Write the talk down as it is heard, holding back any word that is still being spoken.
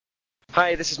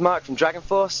Hi, this is Mark from Dragon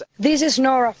Force. This is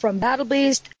Nora from Battle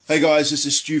Beast. Hey guys, this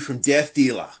is Stu from Death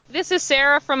Dealer. This is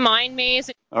Sarah from Mind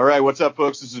Maze. All right, what's up,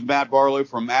 folks? This is Matt Barlow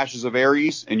from Ashes of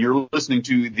Ares, and you're listening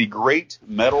to the Great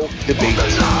Metal Debate.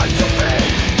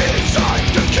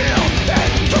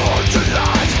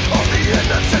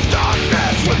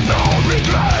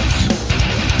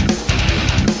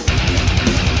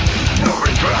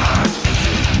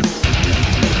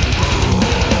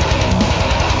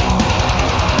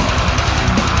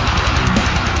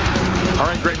 All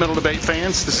right, Great Metal Debate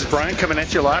fans, this is Brian coming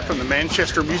at you live from the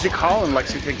Manchester Music Hall in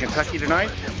Lexington, Kentucky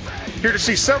tonight. Here to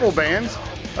see several bands,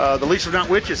 the least of not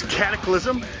which is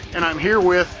Kataklysm, and I'm here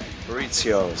with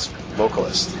Maurizio's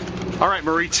vocalist. All right,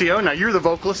 Maurizio, now you're the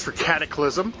vocalist for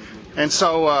Kataklysm, and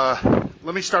so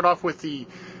let me start off with the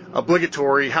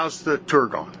obligatory, how's the tour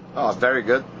going? Oh, very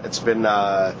good. It's been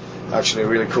actually a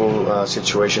really cool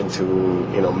situation to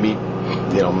meet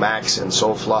Max and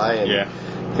Soulfly, and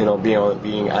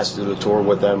being asked to do the tour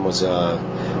with them was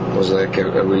like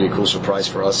a really cool surprise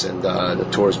for us, and the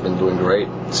tour's been doing great.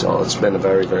 So it's been a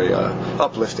very, very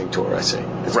uplifting tour, I say.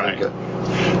 It's been good.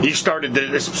 You started,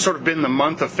 it's sort of been the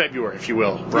month of February, if you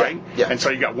will, right? Yeah. And so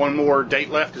you got one more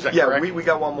date left, is that correct? Yeah, we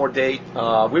got one more date.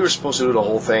 We were supposed to do the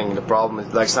whole thing. The problem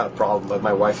is, it's not a problem, but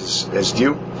my wife is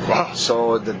due. Wow.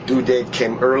 So the due date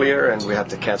came earlier, and we had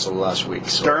to cancel last week.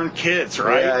 So. Darn kids,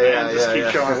 right? Yeah. Just keep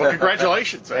showing. Well,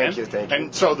 congratulations, man. Thank you.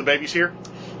 And so the baby's here?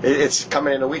 It's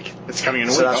coming in a week. It's coming in a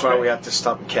week. So that's why we had to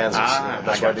stop in Kansas.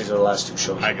 That's why these are the last two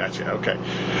shows. I got you. Okay.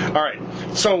 All right.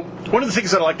 So one of the things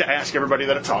that I like to ask everybody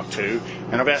that I talk to,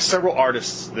 and I've asked several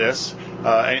artists this,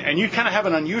 and you kind of have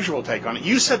an unusual take on it.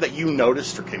 You said that you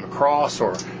noticed or came across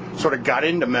or sort of got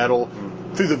into metal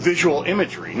through the visual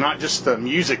imagery, not just the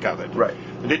music of it. Right.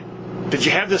 Did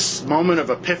you have this moment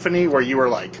of epiphany where you were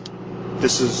like, I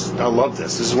love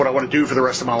this. This is what I want to do for the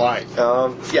rest of my life.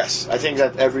 Yes, I think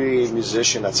that every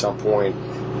musician at some point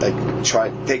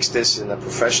takes this in a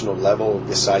professional level,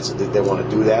 decides that they want to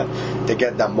do that. They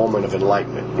get that moment of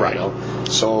enlightenment, right?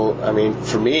 So, I mean,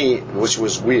 for me, which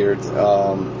was weird,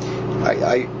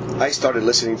 I started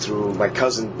listening through my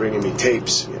cousin bringing me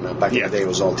tapes. Back in the day, it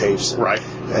was all tapes. Right.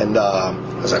 And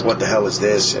I was like, what the hell is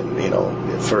this? And,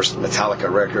 the first Metallica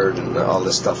record and all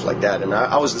this stuff like that. And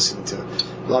I was listening to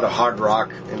a lot of hard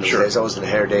rock in the days. I was in the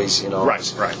hair days, Right.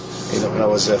 When I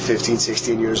was 15,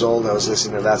 16 years old, I was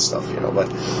listening to that stuff,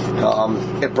 But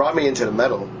it brought me into the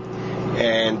metal.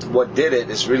 And what did it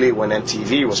is really when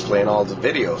MTV was playing all the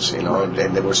videos,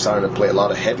 and they were starting to play a lot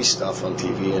of heavy stuff on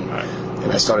TV,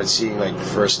 and I started seeing like the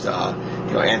first,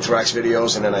 Anthrax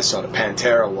videos, and then I saw the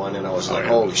Pantera one, and I was like,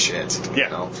 holy shit,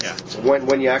 Yeah. So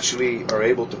when you actually are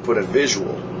able to put a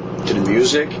visual to the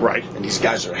music, right, and these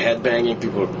guys are headbanging,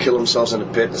 people kill themselves in the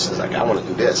pit, and it's like, I want to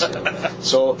do this.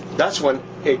 So that's when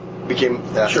it became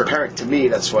apparent to me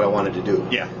that's what I wanted to do.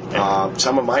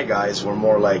 Some of my guys were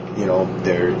more like,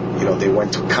 they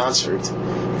went to a concert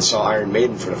and saw Iron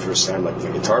Maiden for the first time, like the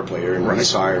guitar player, and when he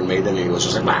saw Iron Maiden, he was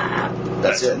just like,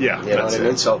 that's it. Yeah, you know what I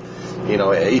mean? So,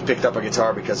 he picked up a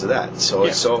guitar because of that.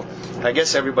 So I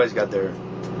guess everybody's got their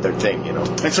thing,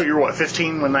 And so you were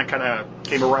 15 when that kind of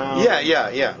came around?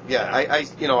 Yeah.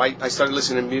 I started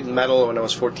listening to mutant metal when I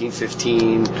was 14,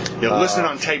 15. Listening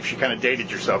on tapes, you kind of dated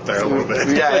yourself there a little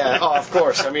bit. Yeah. Oh, of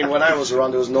course. I mean, when I was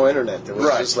around, there was no internet. It was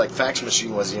just like fax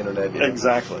machine was the internet.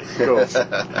 Exactly. Cool.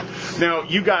 Now,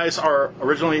 you guys are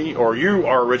originally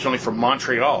from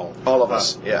Montreal. All of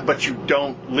us, yeah. But you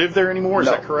don't live there anymore, is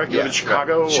that correct? You live in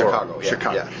Chicago? Chicago.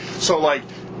 Yeah. So,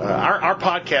 our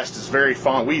podcast is very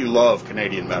fun. We love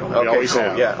Canadian metal. We always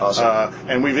have. Yeah, awesome.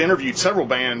 And we've interviewed several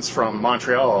bands from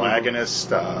Montreal, Agonist,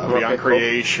 Beyond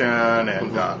Creation,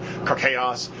 and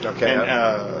Chaos,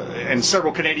 and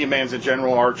several Canadian bands in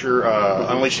general, Archer,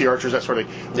 Unleash the Archers, that sort of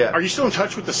thing. Yeah. Are you still in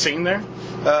touch with the scene there?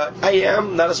 I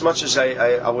am, not as much as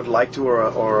I would like to,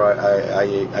 or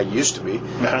I used to be.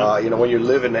 When you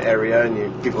live in the area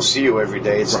and people see you every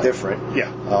day, it's different.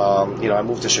 Yeah. I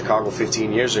moved to Chicago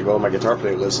 15 years ago. My guitar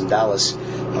player lives in Dallas.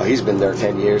 He's been there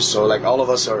 10 years. So all of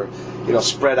us are,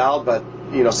 spread out, but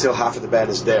still half of the band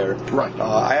is there. Right.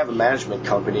 I have a management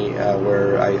company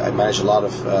where I manage a lot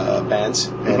of bands,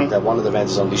 and one of the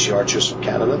bands is Unleash the Archers from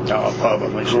Canada.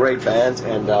 Great band,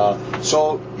 and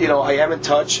so I am in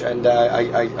touch, and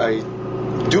I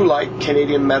do like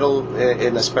Canadian metal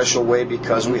in a special way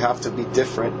because we have to be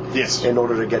different in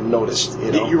order to get noticed.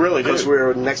 You really do. Because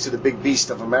we're next to the big beast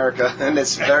of America, and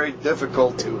it's very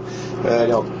difficult to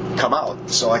come out.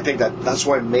 So I think that's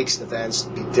why it makes the bands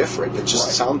be different. They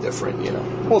just sound different.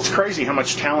 Well, it's crazy how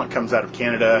much talent comes out of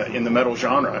Canada in the metal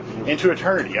genre into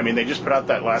eternity. I mean, they just put out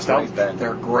that last album. Band.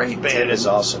 They're a great band. It is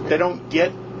awesome. They don't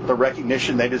get the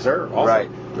recognition they deserve. Also. Right.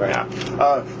 Yeah.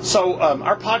 So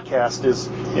our podcast is,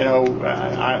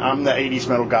 I'm the 80s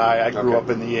metal guy. I grew up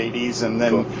in the 80s, and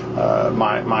then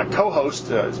my co-host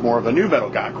is more of a new metal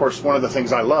guy. Of course, one of the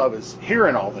things I love is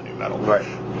hearing all the new metal. Right.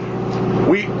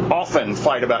 We often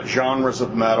fight about genres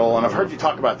of metal, and I've heard you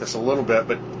talk about this a little bit,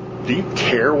 but do you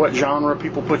care what genre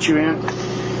people put you in?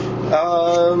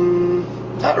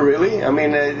 Not really. I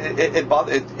mean,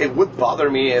 it would bother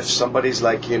me if somebody's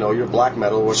like, you're black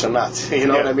metal, which I'm not. You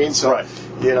know what I mean? So,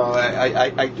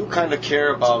 I do kind of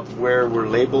care about where we're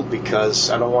labeled, because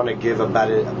I don't want to give a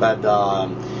bad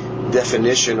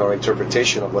definition or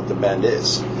interpretation of what the band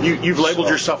is. You've labeled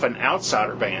yourself an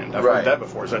outsider band. I've heard that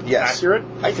before. Is that accurate?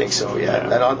 I think so, yeah.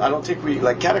 I don't think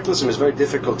Kataklysm is very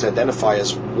difficult to identify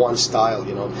as one style,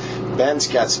 Bands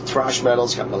got some thrash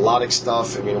metals, got melodic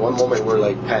stuff. I mean, one moment we're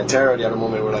like Pantera, the other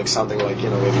moment we're like something like,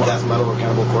 maybe death metal or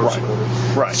Cannibal Corpse.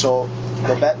 Right. So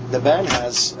the band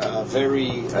has a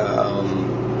very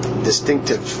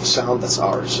distinctive sound that's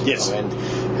ours. Yes.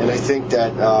 And I think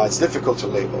that it's difficult to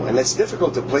label, and it's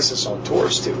difficult to place us on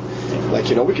tours too. Like,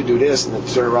 we could do this and then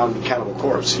turn around and Cannibal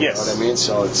Corpse. You know what I mean?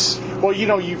 So it's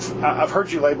I've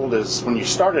heard you labeled as, when you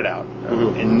started out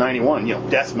in '91,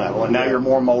 death metal, and now you're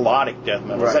more melodic death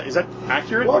metal. Right. Is that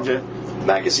accurate? Well,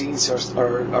 magazines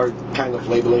are kind of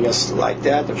labeling us like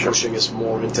that. They're pushing us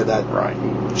more into that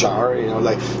genre.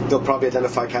 Like they'll probably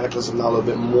identify Kataklysm now a little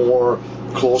bit more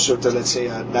closer to, let's say,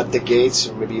 At the Gates,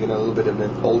 or maybe even a little bit of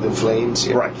an Old In Flames.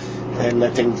 Right. And I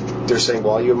think they're saying,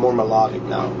 well, you're more melodic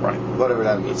now. Right. Whatever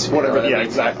that means. Whatever. Yeah,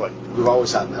 exactly. We've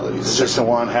always had melodies. 6 to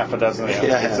 1, half a dozen.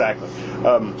 Yeah. Exactly.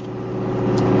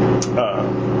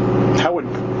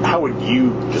 How would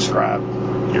you describe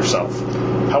yourself?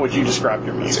 How would you describe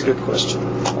your music? That's a good question.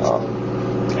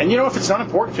 And if it's not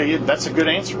important to you, that's a good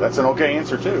answer. That's an okay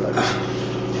answer too.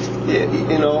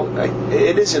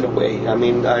 It is in a way. I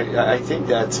mean, I think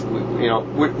that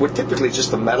we're typically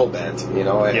just a metal band.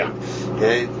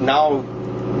 Now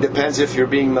depends if you're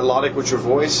being melodic with your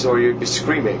voice or you're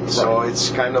screaming. So it's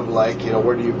kind of like,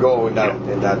 where do you go in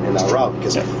that route?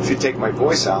 Because if you take my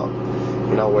voice out,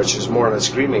 which is more on a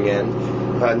screaming end,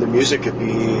 and the music could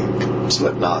be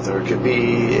Slipknot, or it could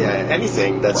be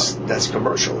anything that's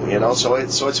commercial, So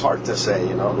it's hard to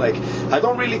say, Like, I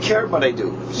don't really care, but I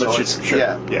do. So So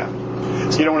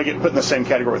you don't want to get put in the same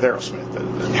category with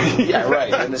Aerosmith. Yeah,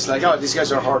 right. And it's like, these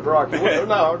guys are hard rock. Well, they're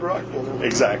not hard rock.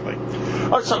 Exactly.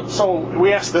 All right, so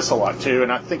we ask this a lot too,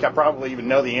 and I think I probably even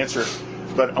know the answer,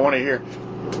 but I want to hear,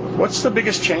 what's the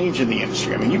biggest change in the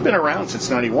industry? I mean, you've been around since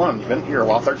 '91. You've been here a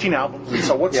while, 13 albums. And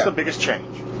so what's the biggest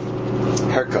change?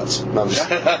 Haircuts. No, I'm just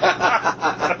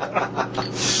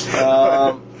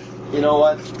you know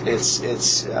what?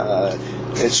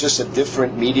 It's just a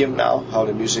different medium now. How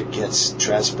the music gets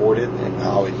transported and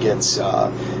how it gets.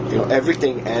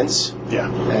 Everything ends. Yeah.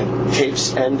 And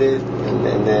tapes ended,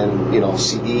 and then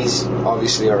CDs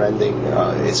obviously are ending.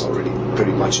 It's already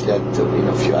pretty much dead.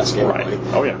 If you ask anybody.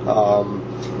 Right. Oh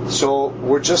yeah. So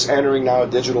we're just entering now a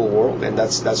digital world, and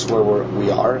that's where we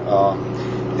are.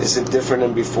 Is it different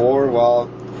than before? Well,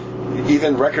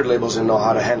 even record labels didn't know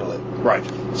how to handle it. Right.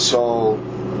 So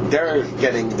they're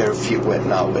getting their feet wet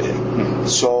now with it. Mm-hmm.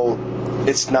 So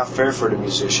it's not fair for the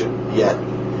musician yet.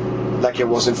 Right. Like it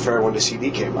wasn't fair when the CD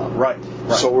came out. Right.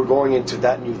 So we're going into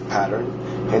that new pattern.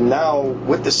 And now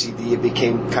with the CD, it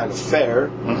became kind of fair,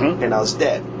 and now it's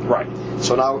dead. Right.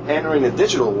 So now entering the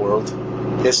digital world,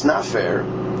 it's not fair.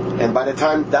 And by the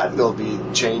time that will be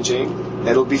changing,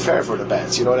 it'll be fair for the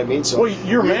bands. You know what I mean? So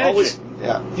you're managing.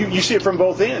 You see it from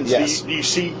both ends. Yes. Do you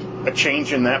see a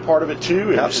change in that part of it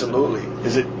too? Absolutely.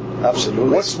 Is it absolutely?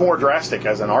 What's more drastic,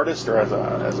 as an artist or as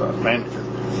a manager?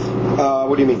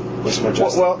 What do you mean? What's more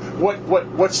drastic? Well,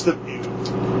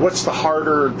 what's the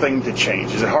harder thing to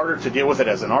change? Is it harder to deal with it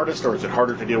as an artist, or is it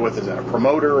harder to deal with as a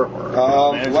promoter or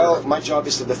a manager? Well, my job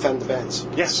is to defend the bands.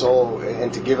 Yes. So,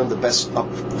 and to give them the best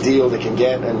deal they can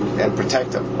get and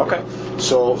protect them. Okay.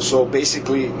 So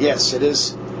basically, yes, it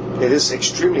is. It is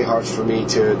extremely hard for me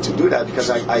to do that because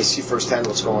I see firsthand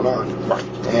what's going on. Right.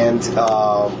 And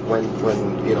when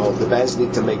the bands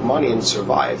need to make money and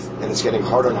survive, and it's getting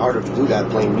harder and harder to do that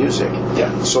playing music.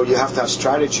 Yeah. So you have to have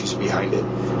strategies behind it,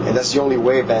 and that's the only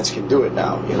way bands can do it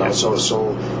now. Yeah. So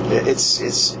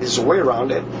it's a way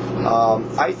around it.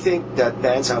 I think that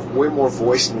bands have way more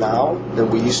voice now than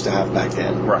we used to have back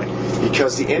then. Right.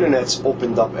 Because the internet's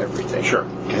opened up everything. Sure.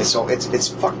 Okay. So it's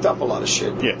fucked up a lot of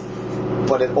shit. Yeah.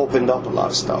 But it opened up a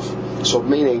lot of stuff. So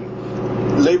meaning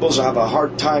labels have a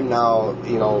hard time now,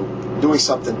 doing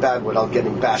something bad without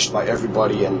getting bashed by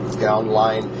everybody and get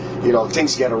online.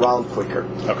 Things get around quicker.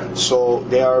 Okay. So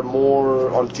they are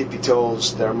more on tippy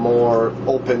toes. They're more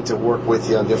open to work with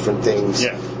you on different things.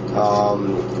 Yeah.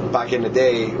 Back in the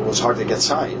day, it was hard to get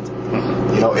signed.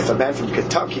 Mm-hmm. If a band from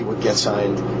Kentucky would get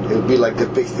signed, it would be like the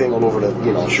big thing all over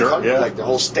the Sure, country. yeah. Like the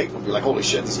whole state would be like, holy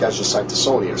shit, these guys just signed to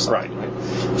Sony or something.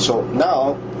 Right. So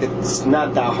now it's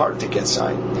not that hard to get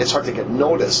signed. It's hard to get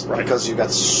noticed because you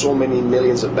got so many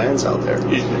millions of bands out there.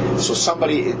 So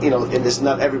somebody, and it's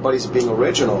not everybody's being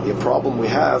original. The problem we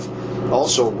have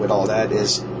also with all that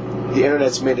is the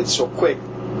internet's made it so quick.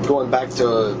 Going back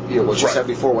to what you said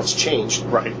before, what's changed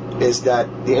is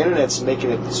that the internet's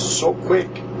making it so quick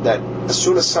that as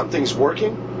soon as something's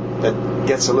working that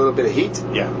gets a little bit of heat,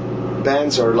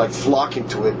 bands are like flocking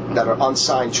to it that are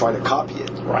unsigned trying to copy it.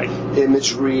 Right.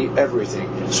 Imagery,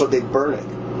 everything. So they burn it.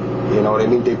 You know what I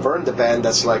mean? They burn the band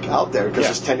that's like out there because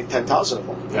there's 10,000 of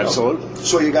them. Absolutely.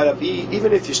 So you got to be,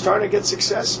 even if you're starting to get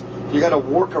success, you got to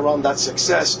work around that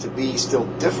success to be still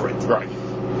different. Right.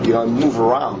 And move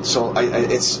around. So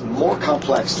it's more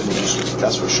complex than it used to be,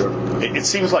 that's for sure. It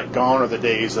seems like gone are the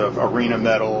days of arena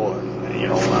metal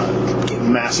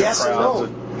and, massive yes crowds.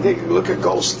 And no. Look at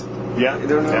Ghost. Yeah.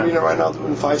 They're in the arena right now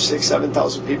doing 5, 6,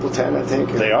 7,000 people, 10, I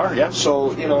think. They are, yeah.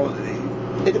 So,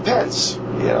 it depends.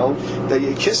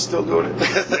 The Kiss still doing it.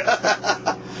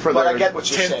 For but their I get what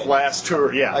you're 10th saying. last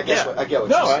tour, yeah. I get what you're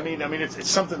No, saying. I mean, it's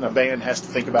something a band has to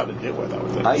think about and deal with, I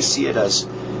would think. I see it as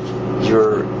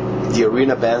the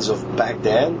arena bands of back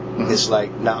then is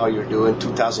like now you're doing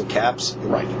 2,000 caps,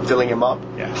 filling them up,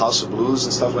 House of Blues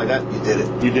and stuff like that. You did it.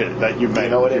 You did it. That you made. You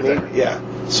know what I mean? There. Yeah.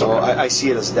 So I see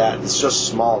it as that. It's just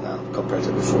small now compared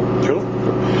to before. Cool.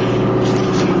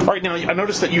 All right, now I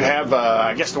noticed that you have,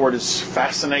 I guess the word is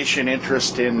fascination,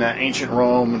 interest in ancient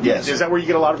Rome. Yes. Is that where you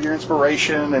get a lot of your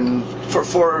inspiration? And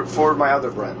for my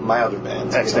other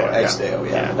band, Ex Deo,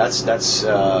 yeah. That's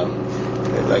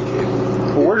like.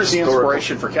 Well, where does the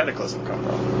inspiration for Kataklysm come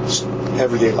from?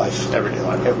 Everyday life.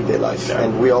 Yeah.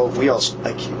 And we all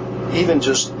like, even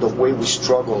just the way we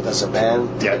struggled as a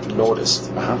band to get noticed,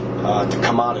 to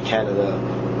come out of Canada.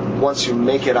 Once you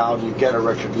make it out and you get a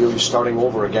record deal, you're starting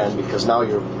over again because now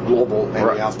you're global and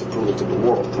you have to prove it to the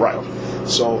world. Right.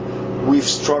 So we've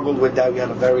struggled with that. We had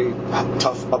a very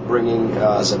tough upbringing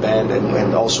as a band,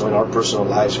 and also in our personal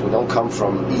lives. We don't come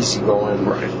from easygoing,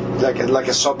 like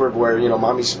a suburb where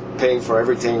mommy's paying for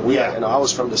everything. I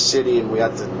was from the city and we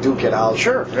had to duke it out.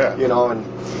 Sure. Yeah. And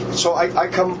so I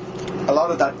come. A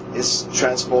lot of that is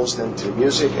transposed into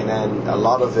music, and then a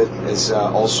lot of it is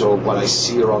also what I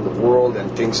see around the world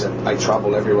and things that I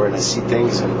travel everywhere and I see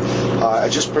things, and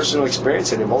just personal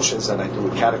experience and emotions that I do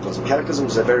with Kataklysm. Kataklysm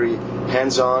is a very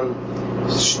hands-on,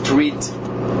 street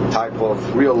type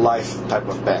of real life type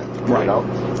of band.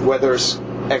 Whether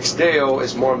Ex Deo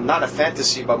is more not a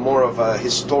fantasy but more of a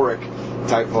historic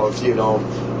type of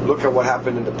look at what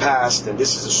happened in the past, and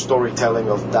this is a storytelling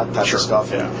of that type of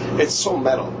stuff. And it's so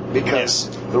metal because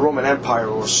the Roman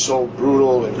Empire was so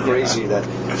brutal and crazy that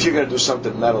if you're going to do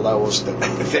something metal, that was the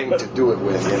thing to do it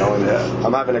with, And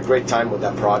I'm having a great time with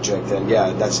that project, and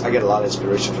I get a lot of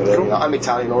inspiration for that. Cool. I'm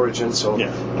Italian origin, so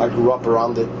I grew up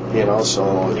around it,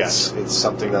 so it's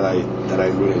something that I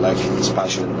really like and is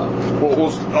passionate about.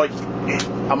 Well,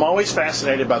 I'm always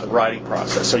fascinated by the writing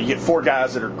process. So you get 4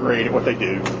 guys that are great at what they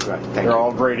do. Right. They're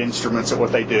all great instruments at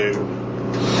what they do.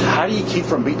 How do you keep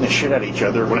from beating the shit out of each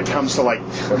other when it comes to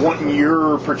wanting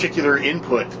your particular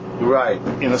input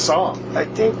in a song? I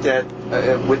think that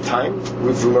with time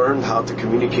we've learned how to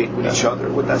communicate with each other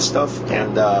with that stuff,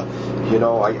 and I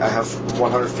have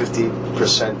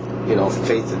 150%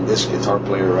 faith in this guitar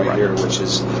player right here, which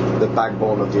is the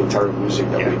backbone of the entire music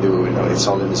that we do. It's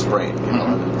all in his brain.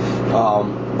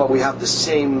 But we have the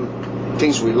same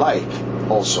things we like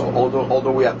also.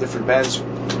 Although we have different bands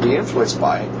we influenced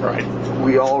by,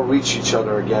 we all reach each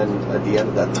other again at the end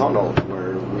of that tunnel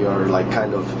where we are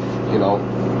kind of,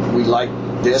 we like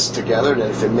this together, and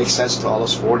if it makes sense to all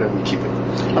us 4, then we keep it.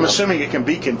 I'm assuming it can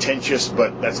be contentious,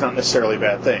 but that's not necessarily a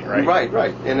bad thing, right?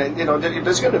 Right. And then,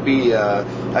 there's going to be,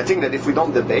 I think that if we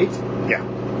don't debate,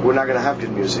 we're not going to have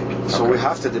good music. So we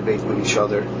have to debate with each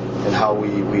other and how we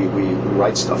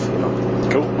write stuff,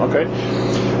 Cool, okay.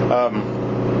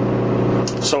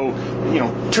 So,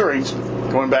 touring,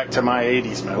 going back to my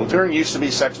 80s metal, touring used to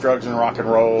be sex, drugs, and rock and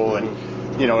roll, and,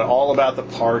 all about the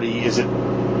party. Is it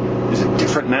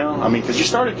different now? I mean, because you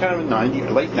started kind of in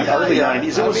early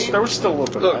 90s. There was still a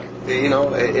little bit of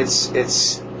that.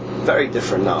 It's very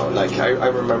different now. Like, I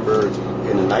remember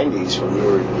in the 90s when we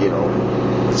were,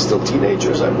 still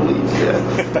teenagers, I believe.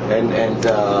 And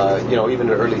even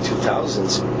the early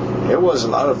 2000s, it was a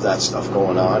lot of that stuff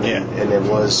going on, and it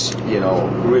was,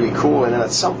 really cool. And then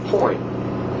at some point,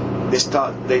 they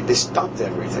stopped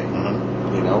everything.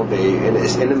 They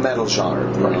in the metal genre,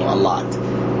 a lot.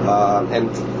 And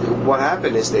what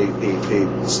happened is they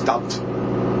stopped.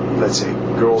 Let's say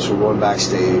girls were going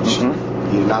backstage.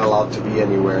 You're not allowed to be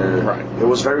anywhere. Right. It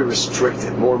was very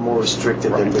restricted, more and more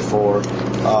restricted than before.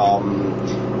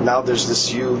 Now there's this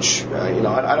huge, I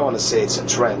don't want to say it's a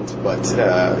trend, but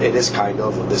it is kind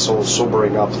of this whole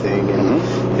sobering up thing,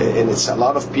 and it's a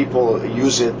lot of people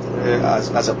use it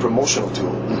as a promotional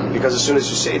tool, because as soon as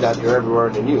you say that, you're everywhere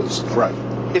in the news. Right.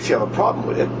 If you have a problem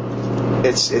with it,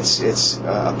 it's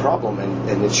a problem,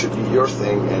 and it should be your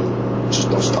thing, and just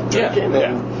don't stop drinking,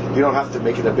 and you don't have to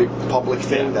make it a big public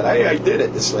thing that I did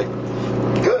it. It's like,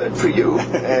 good for you.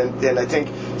 and I think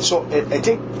so. I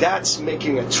think that's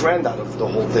making a trend out of the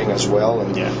whole thing as well,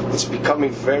 and it's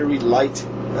becoming very light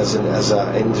as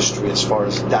an industry as far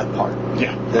as that part.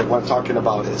 That what I'm talking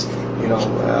about is,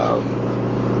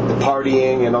 the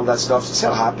partying and all that stuff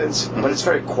still happens, but it's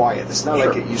very quiet. It's not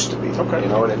like it used to be. Okay. You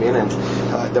know what I mean? And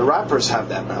the rappers have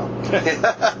that now.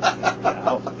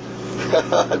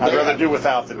 I'd rather do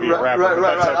without than be a rapper.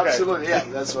 Right, Okay. absolutely. Yeah,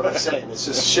 that's what I'm saying. It's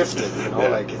just shifted,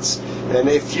 like it's. And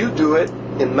if you do it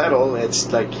in metal, it's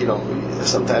like,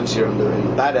 sometimes you're in the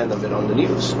bad end of it on the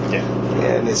news.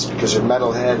 And it's because you're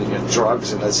metalhead and you're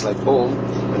drugs, and it's like boom.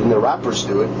 And then the rappers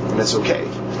do it, and it's okay.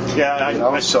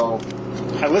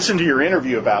 I listened to your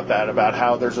interview about that, about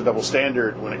how there's a double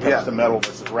standard when it comes to metal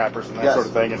versus rappers and that sort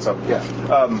of thing, and so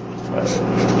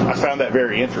I found that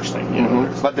very interesting.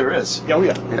 But there is. Oh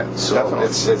yeah. So definitely.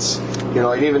 it's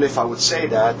and even if I would say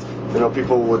that,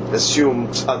 people would assume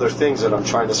other things that I'm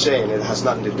trying to say, and it has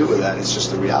nothing to do with that. It's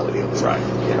just the reality of it. Right.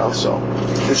 So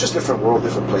it's just different world,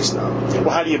 different place now.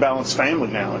 Well, how do you balance family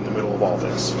now in the middle of all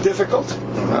this? Difficult,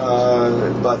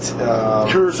 but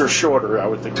tours are shorter. I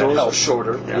would think tours are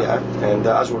shorter. And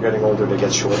as we're getting older, they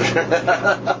get shorter.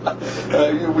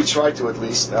 We try to, at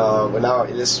least. But now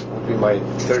this will be my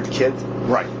third kid.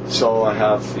 Right. So I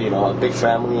have a big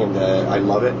family, and I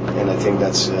love it, and I think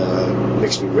that's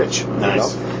makes me rich.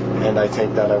 Nice. And I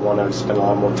think that I want to spend a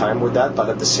lot more time with that, but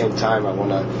at the same time, I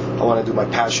want to do my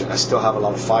passion. I still have a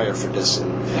lot of fire for this,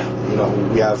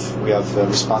 and we have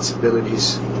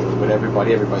responsibilities with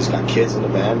everybody. Everybody's got kids in the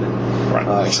band,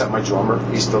 and except my drummer.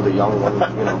 He's still the young one,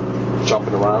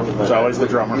 jumping around. But it's always the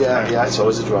drummer. Yeah, it's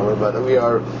always the drummer. But we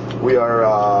are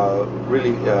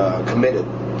really committed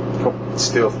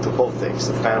still to both things,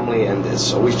 the family and this.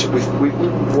 So we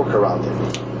work around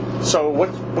it. So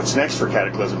what's next for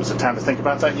Kataklysm? Is it time to think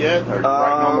about that yet? Are you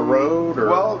riding on the road? Or?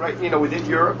 Well, we did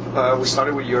Europe. We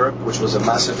started with Europe, which was a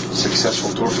massive,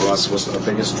 successful tour for us. It was the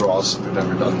biggest draws we've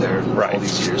ever done there in all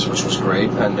these years, which was great.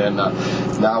 And then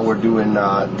now we're doing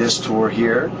this tour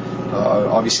here.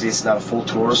 Obviously, it's not a full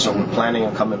tour, so we're planning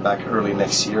on coming back early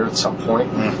next year at some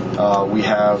point. We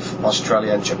have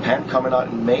Australia and Japan coming out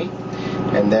in May,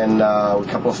 and then a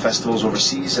couple of festivals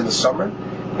overseas in the summer.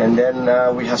 And then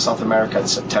we have South America in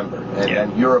September, and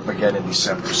then Europe again in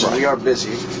December. So we are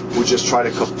busy. We just try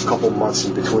to couple months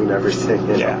in between everything.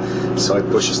 So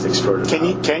it pushes things further.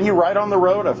 Can you ride on the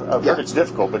road? I've heard it's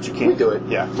difficult, but you can. We do it.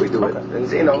 Yeah, we do it.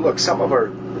 And look, some of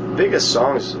our biggest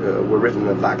songs were written in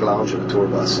the back lounge of a tour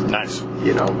bus. Nice.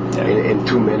 In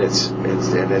 2 minutes, and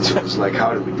it was like,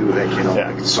 how did we do that?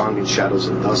 Like the song "In Shadows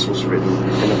and Dust" was written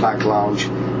in the back lounge.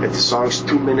 The song's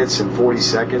 2 minutes and 40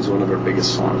 seconds, one of our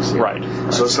biggest songs. Right.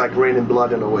 So it's like Rain and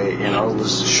Blood in a way. It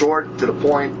was short, to the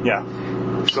point. Yeah.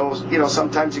 So,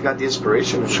 sometimes you got the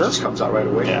inspiration and it just comes out right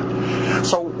away. Yeah.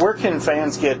 So where can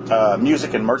fans get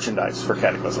music and merchandise for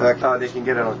Kataklysm? They can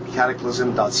get it on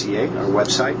kataklysm.ca, our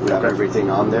website. We have everything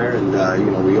on there.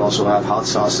 And, we also have hot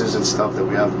sauces and stuff that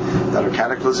we have that are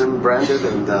Kataklysm branded.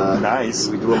 And nice.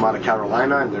 We do them out of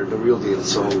Carolina, and they're the real deal.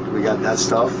 So we got that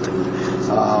stuff.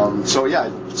 And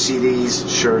CDs,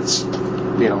 shirts,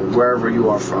 wherever you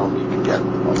are from, you can get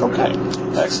them.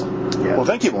 Okay. Excellent. Yeah. Well,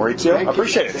 thank you, Maurizio. I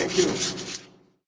appreciate it. Thank you.